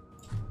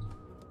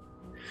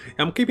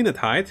 I'm keeping the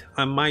tide.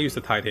 I might use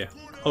the tide here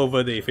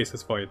over the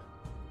Vicious Void.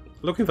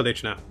 Looking for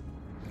Lich now.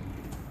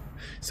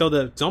 So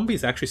the zombie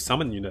is actually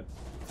summon unit.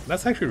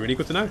 That's actually really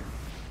good to know.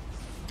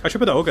 I should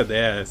put the ogre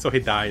there so he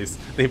dies,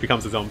 then he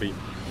becomes a zombie.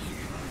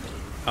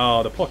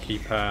 Oh, the poor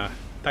keeper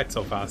died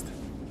so fast.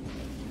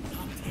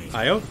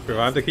 Io,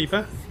 revive the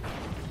keeper.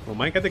 We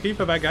might get the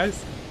keeper back,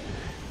 guys.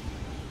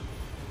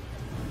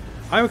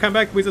 Io come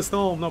back with a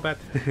storm, not bad.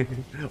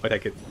 I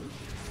take it.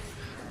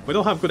 We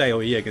don't have good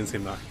AoE against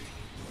him though.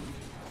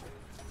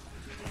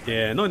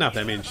 Yeah, not enough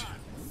damage.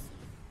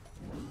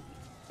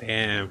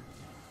 Damn.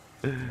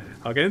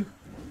 Hagen?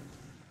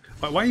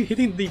 Why are you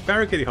hitting the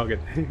barricade, Hagen?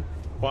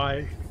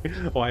 Why?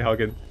 Why,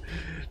 Hagen?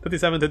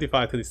 27,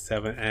 35,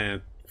 27,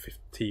 and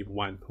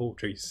 51. Oh,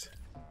 jeez.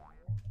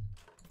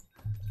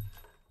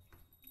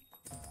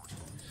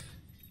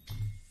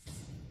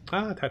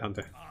 Ah,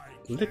 Tidehunter.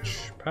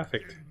 Lich.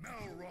 Perfect.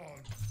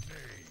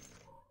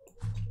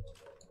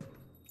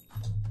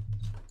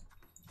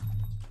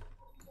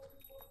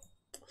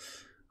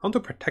 I want to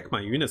protect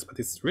my units, but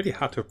it's really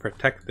hard to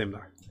protect them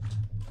though.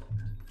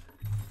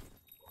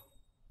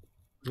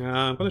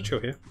 I'm gonna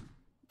chill here.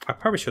 I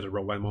probably should have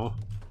rolled one more.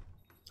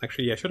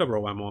 Actually, yeah, I should have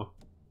rolled one more.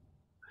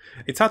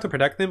 It's hard to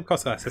protect them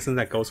because the assassin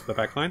that goes for the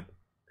backline.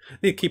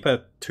 Need to keep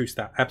a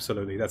 2-star.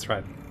 Absolutely, that's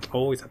right.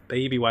 Oh, it's a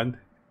baby one.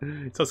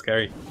 It's so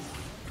scary.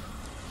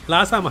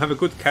 Last time I have a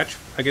good catch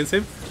against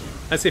him.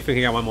 Let's see if we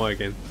can get one more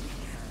again.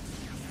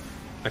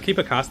 I keep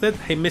it casted.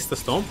 He missed the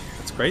storm.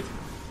 That's great.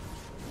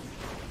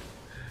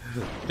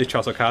 Lich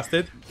also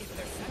casted.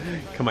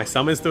 Can my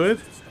summons do it?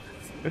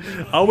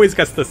 Always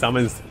gets the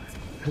summons.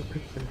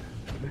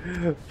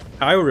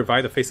 I will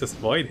revive the Faceless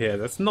Void here.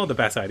 That's not the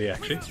best idea,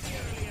 actually.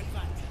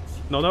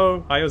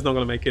 No, Io's not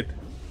gonna make it.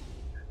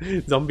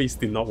 Zombies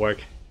did not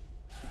work.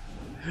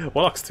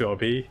 Warlock's too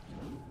OP.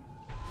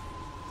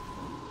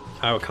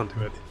 I will come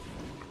to it.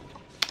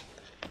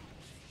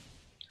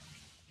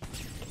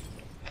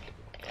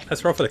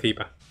 Let's roll for the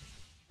keeper.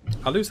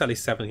 I'll lose at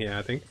least 7 here,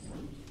 I think.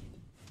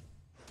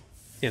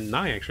 Yeah,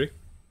 9 actually.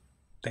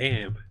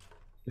 Damn.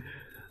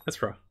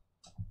 Let's roll.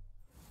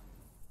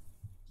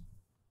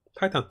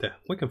 Titan there.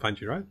 We can find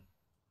you, right?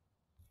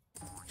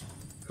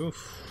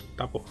 Oof.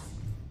 Double.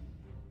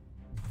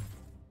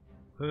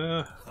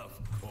 Of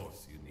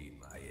course you need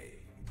my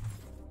aid.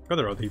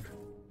 Gotta roll deep.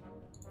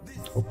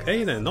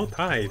 Okay then, no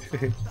tide.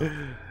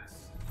 I'm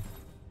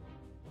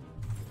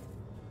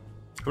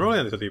rolling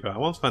a little deeper. I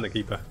won't find the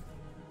keeper.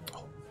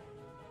 Oh.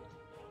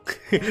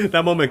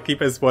 That moment,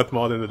 keeper is worth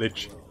more than the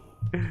lich.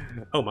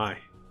 Oh my.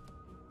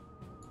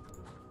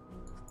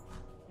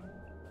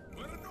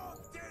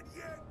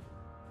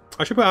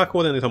 I should put our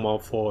coordinator more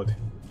forward.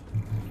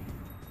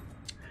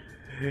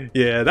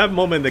 Yeah, that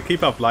moment the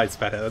keeper of light's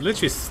better. The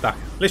lich is stuck.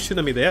 Lich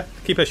shouldn't be there.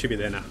 Keeper should be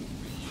there now.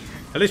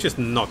 The lich is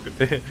not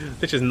good.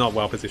 Lich is not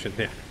well positioned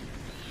here.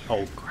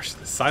 Oh gosh,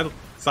 the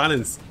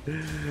silence.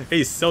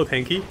 He's so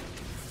tanky.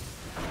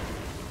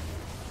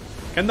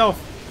 Gandalf,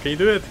 can you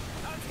do it?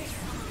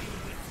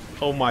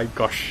 Oh my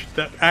gosh,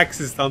 that axe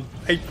is on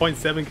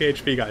 8.7k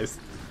HP, guys.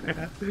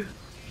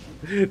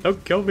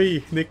 Don't kill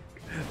me, Nick.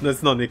 No,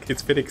 it's not Nick,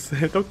 it's Felix.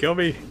 Don't kill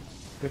me.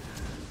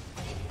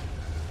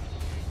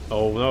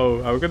 Oh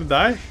no, are we gonna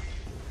die?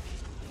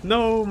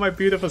 No, my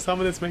beautiful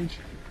summoners mage.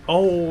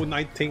 Oh,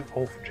 19.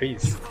 Oh,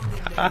 jeez.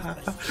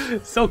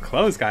 So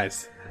close,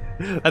 guys.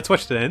 Let's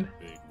watch the end.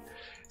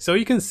 So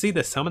you can see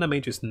the summoner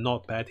mage is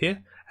not bad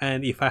here.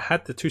 And if I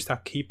had the 2-star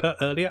keeper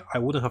earlier, I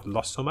wouldn't have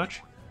lost so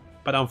much.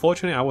 But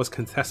unfortunately, I was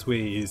contested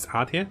with his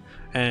art here.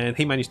 And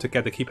he managed to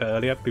get the keeper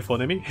earlier before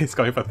me. He's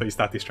going for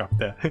 3-star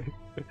disruptor.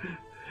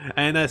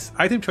 And as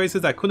item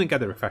choices, I couldn't get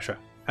the refresher.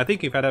 I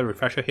think if I had a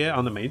refresher here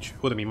on the mage,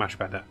 it would have been much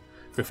better.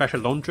 Refresher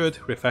Laundred,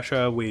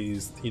 refresher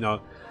with, you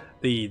know,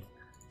 the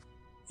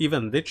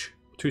even lich,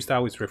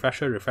 2-star with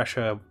refresher,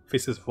 refresher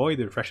Faceless Void,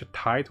 refresher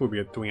Tide will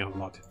be doing a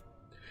lot.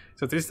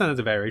 So this is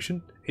another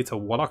variation. It's a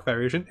warlock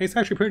variation. It's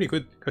actually pretty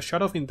good because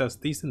Shadow Fiend does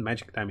decent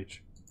magic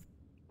damage.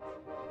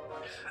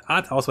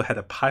 Art also had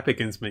a pipe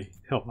against me.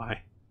 Oh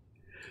my.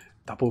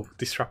 Double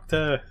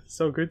disruptor,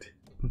 so good.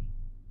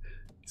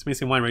 It's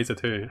missing one razor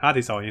too. Art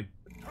is all in.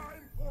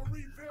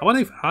 I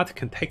wonder if Art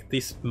can take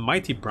this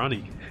mighty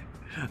brownie.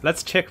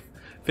 Let's check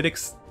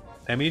Felix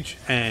damage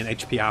and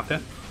HP after.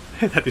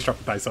 That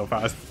disruptor died so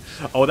fast.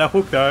 Oh, that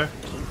hook though.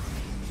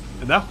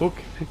 And that hook.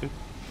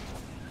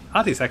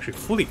 Art is actually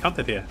fully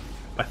countered here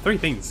by 3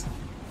 things.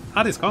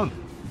 Art is gone.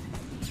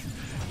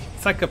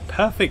 It's like a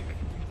perfect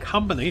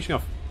combination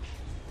of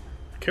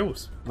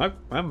kills.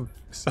 I'm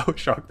so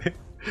shocked.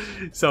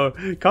 So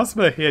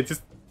Cosmo here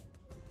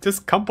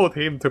just comboed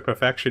him to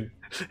perfection.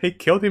 He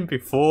killed him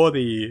before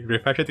the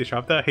refresher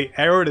disruptor, he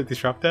arrowed the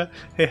disruptor,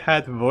 he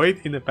had void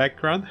in the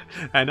background,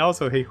 and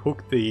also he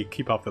hooked the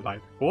keeper of the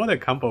light. What a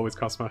combo with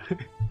Cosmo.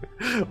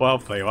 Well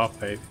played, well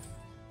played.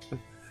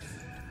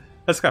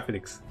 Let's go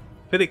Felix.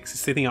 Felix is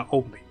sitting out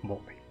only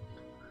moly.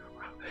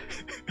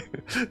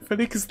 Wow.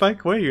 Felix is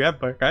like, where you at,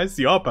 but guys?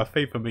 You're a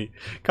buffet for me.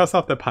 Because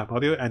of the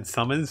Primordial and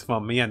summons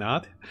from me and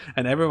Art,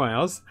 and everyone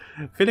else,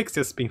 Felix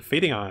just been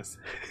feeding us.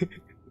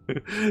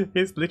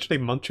 He's literally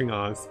munching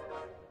on us.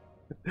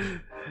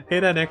 Hey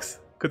there, Nex.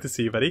 Good to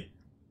see you, buddy.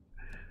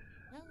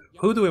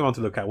 Who do we want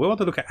to look at? We want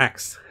to look at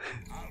Axe.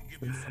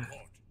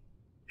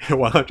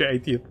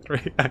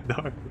 183, I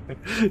know.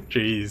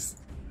 Jeez.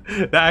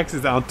 The Axe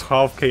is on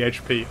 12k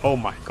HP. Oh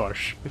my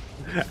gosh.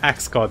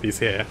 Axe God is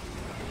here.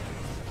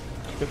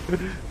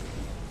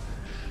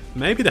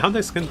 Maybe the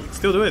Hunters can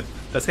still do it.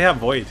 Does he have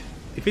Void?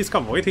 If he's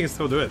got Void, he can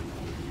still do it.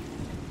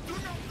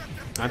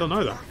 I don't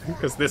know though,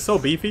 because they're so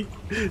beefy.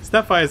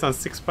 Snapfire is on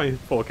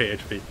 6.4k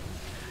HP.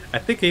 I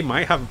think he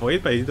might have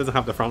Void, but he doesn't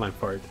have the frontline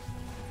for it.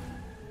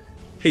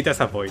 He does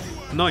have Void.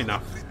 Not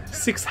enough.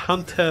 6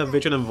 Hunter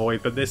Vigilant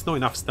Void, but there's not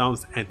enough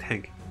stuns and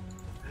tank.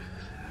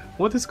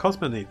 What does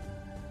Cosmo need?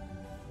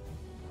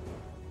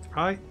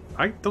 I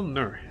don't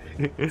know.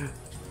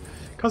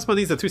 Cosmo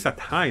needs a 2-star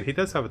Tide. He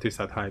does have a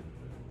 2-star Tide.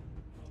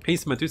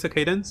 He's Medusa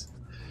Cadence.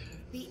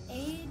 The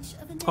age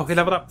of Oh, he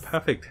leveled up.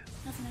 Perfect.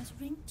 has a nice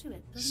ring to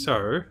it, doesn't it?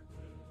 So,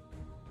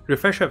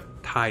 Refresher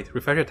Tide.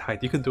 Refresher Tide.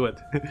 You can do it.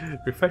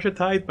 Refresher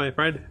Tide, my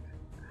friend.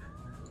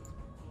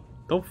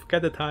 Don't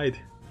forget the Tide.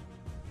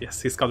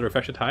 Yes, he's got a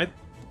Refresher Tide.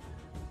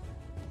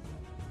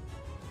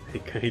 Hey,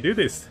 can he do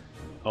this?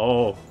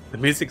 Oh, the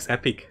music's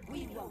epic.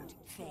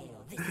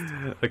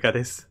 Look at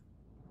this.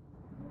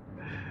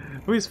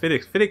 Who is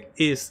Felix? Felix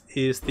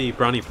is the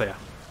brownie player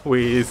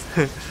with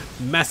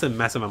massive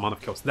amount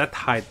of kills. That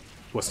tide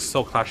was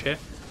so clutch here.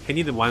 He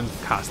needed one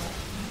cast.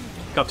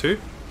 Got two.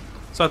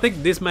 So I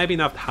think this may be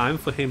enough time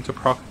for him to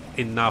proc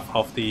enough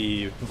of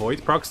the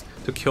void procs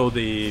to kill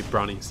the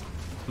brownies.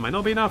 Might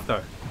not be enough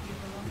though.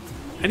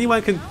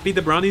 Anyone can beat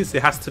the brownies,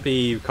 it has to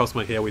be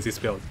Cosmo here with his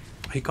build.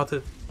 He got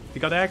it. He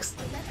got the axe.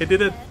 He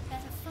did it.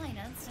 Better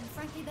financed and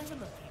frankly better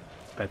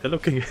looking. Better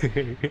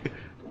looking.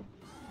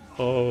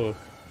 Oh.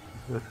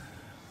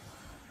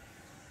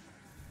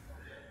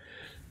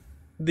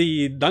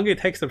 The longer it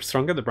takes, the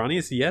stronger the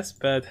brownies, yes,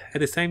 but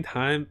at the same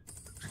time,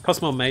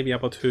 Cosmo may be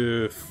able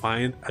to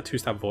find a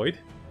 2-star void.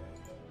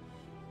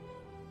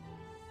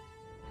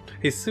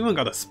 He's even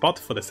got a spot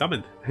for the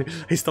summon.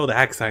 He stole the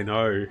axe, I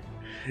know.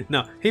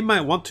 Now, he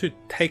might want to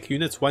take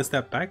units one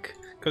step back,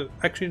 because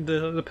actually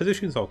the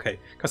position is okay,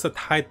 because the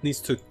tide needs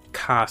to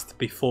cast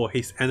before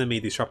his enemy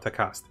disruptor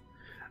cast.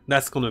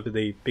 That's gonna be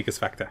the biggest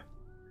factor.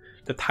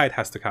 The tide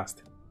has to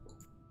cast.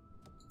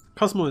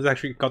 Cosmo has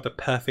actually got the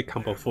perfect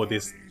combo for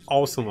this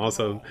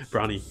awesome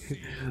brownie.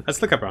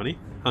 Let's look at brownie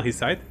on his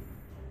side.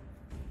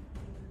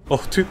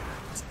 Oh,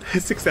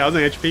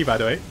 6,000 HP by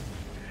the way.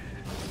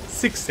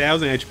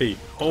 6,000 HP.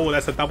 Oh,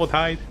 that's a double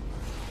tide.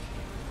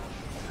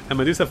 And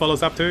Medusa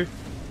follows up too.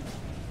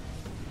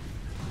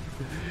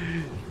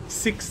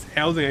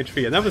 6,000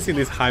 HP. I've never seen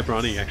this high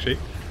brownie actually.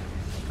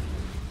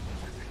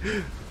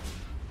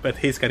 But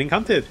he's getting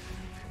hunted.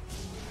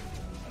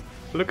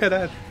 Look at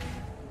that.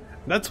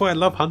 That's why I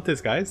love hunters,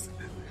 guys.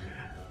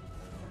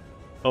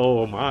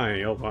 Oh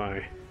my, oh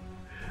my.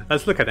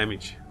 Let's look at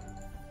damage.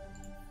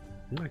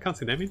 I can't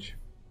see damage.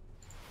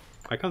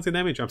 I can't see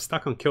damage. I'm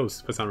stuck on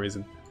kills for some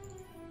reason.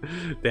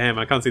 Damn,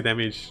 I can't see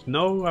damage.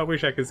 No, I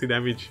wish I could see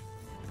damage.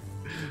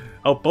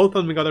 Oh, both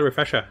of them got a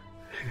refresher.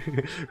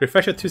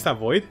 Refresher 2-star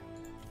void.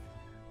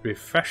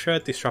 Refresher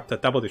disruptor,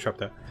 double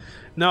disruptor.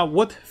 Now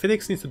what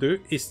Felix needs to do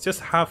is just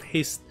have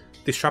his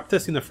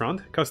disruptors in the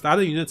front, because the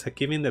other units are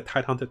giving the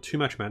Tidehunter too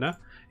much mana.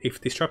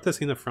 If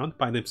disruptors in the front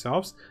by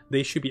themselves,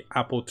 they should be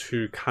able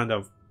to kind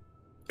of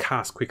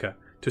cast quicker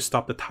to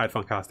stop the tide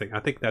from casting. I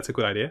think that's a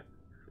good idea.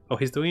 Oh,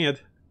 he's doing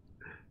it.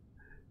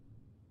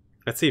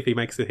 Let's see if he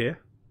makes it here.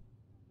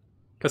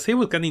 Because he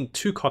was getting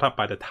too caught up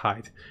by the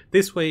tide.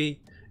 This way,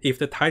 if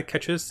the tide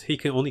catches, he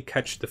can only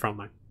catch the front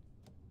line.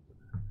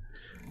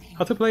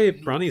 How to play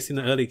brownies in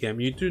the early game.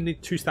 You do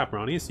need 2-star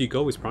brownies. You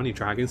go with brownie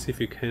dragons if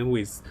you can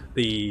with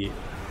the...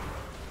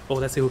 Oh,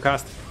 let's see who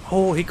cast.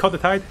 Oh, he caught the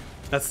tide.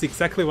 That's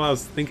exactly what I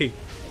was thinking.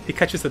 He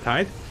catches the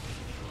tide.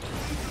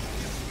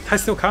 Tide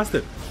still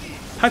casted.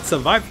 Tide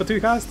survived for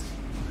 2 casts.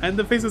 And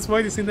the Faceless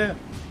Void is in there.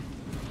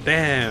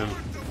 Damn.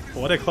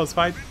 What a close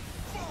fight.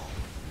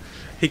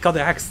 He got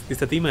the axe. It's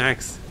the demon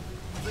axe.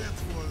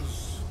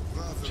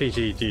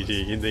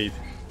 GG, indeed.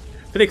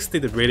 Felix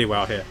did it really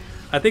well here.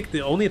 I think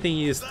the only thing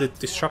is the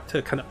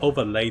disruptor kind of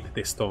overlaid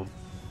the storm.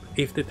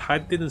 If the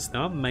tide didn't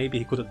stun, maybe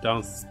he could have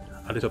done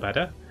a little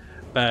better.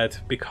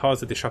 But because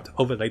the disruptor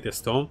overlaid the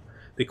storm,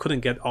 they couldn't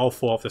get all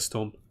 4 of the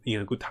storm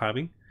in a good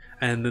timing.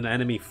 And then the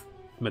enemy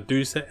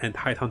Medusa and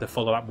Tidehunter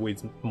followed up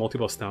with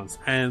multiple stuns.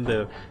 And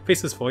the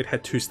Faceless Void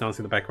had 2 stuns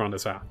in the background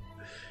as well.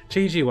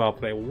 GG, well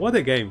played. What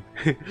a game.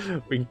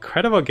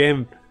 Incredible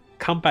game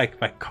comeback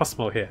by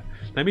Cosmo here.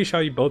 Let me show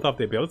you both of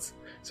their builds.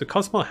 So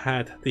Cosmo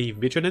had the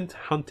Vigilant,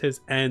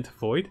 Hunters and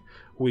Void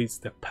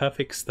with the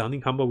perfect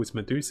stunning combo with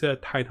Medusa,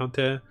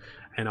 Tidehunter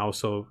and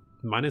also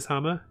minus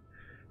armor.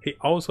 He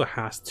also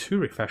has 2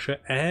 refresher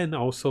and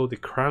also the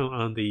crown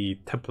on the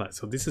template.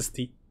 So this is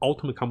the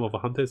ultimate combo for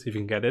hunters if you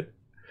can get it.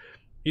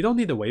 You don't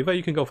need a waiver,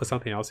 you can go for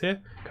something else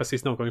here because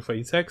he's not going for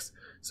insects.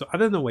 So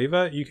other than the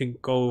waiver, you can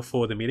go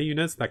for the melee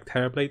units like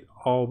Terrorblade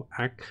or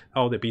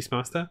the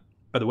Beastmaster.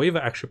 But the waiver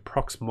actually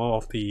procs more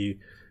of the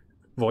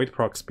void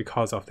procs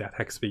because of the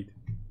attack speed.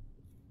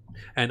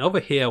 And over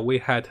here we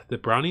had the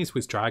brownies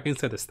with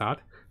dragons at the start.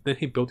 Then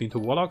he built into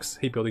warlocks,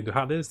 he built into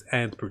heartless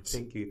and brutes.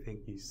 Thank you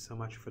so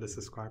much for the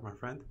subscribe, my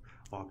friend.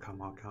 Welcome.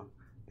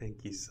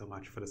 Thank you so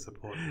much for the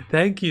support.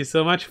 Thank you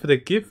so much for the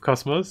gift,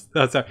 Cosmos.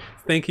 Sorry.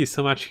 Thank you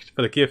so much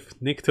for the gift,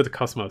 Nick to the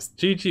Cosmos.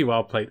 GG,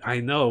 well played. I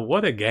know,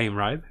 what a game,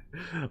 right?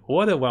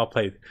 What a well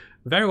played.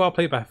 Very well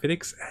played by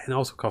Felix and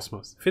also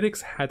Cosmos.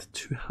 Felix had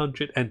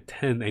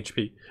 210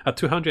 HP,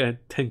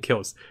 210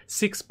 kills,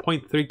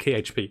 6.3k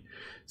HP.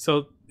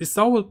 So there's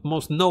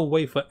almost no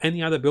way for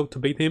any other build to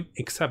beat him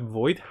except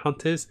Void,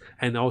 Hunters,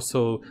 and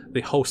also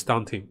the whole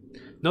stun team.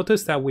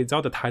 Notice that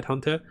without the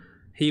Tidehunter,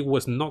 he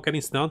was not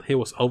getting stunned, he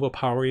was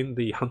overpowering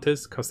the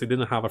Hunters because they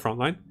didn't have a front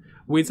line.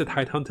 With the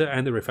Tidehunter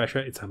and the Refresher,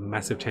 it's a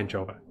massive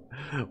changeover.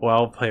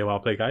 Well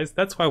played guys.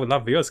 That's why we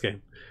love Viewers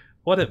game.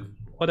 What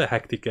a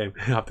hectic game,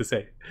 I have to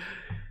say.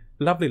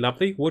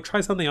 Lovely. We'll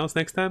try something else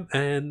next time,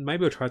 and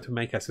maybe we'll try to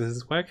make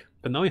Assassins work.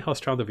 But knowing how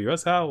strong the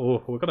viewers are,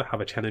 we're gonna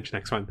have a challenge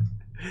next one.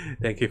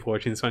 Thank you for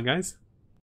watching this one, guys.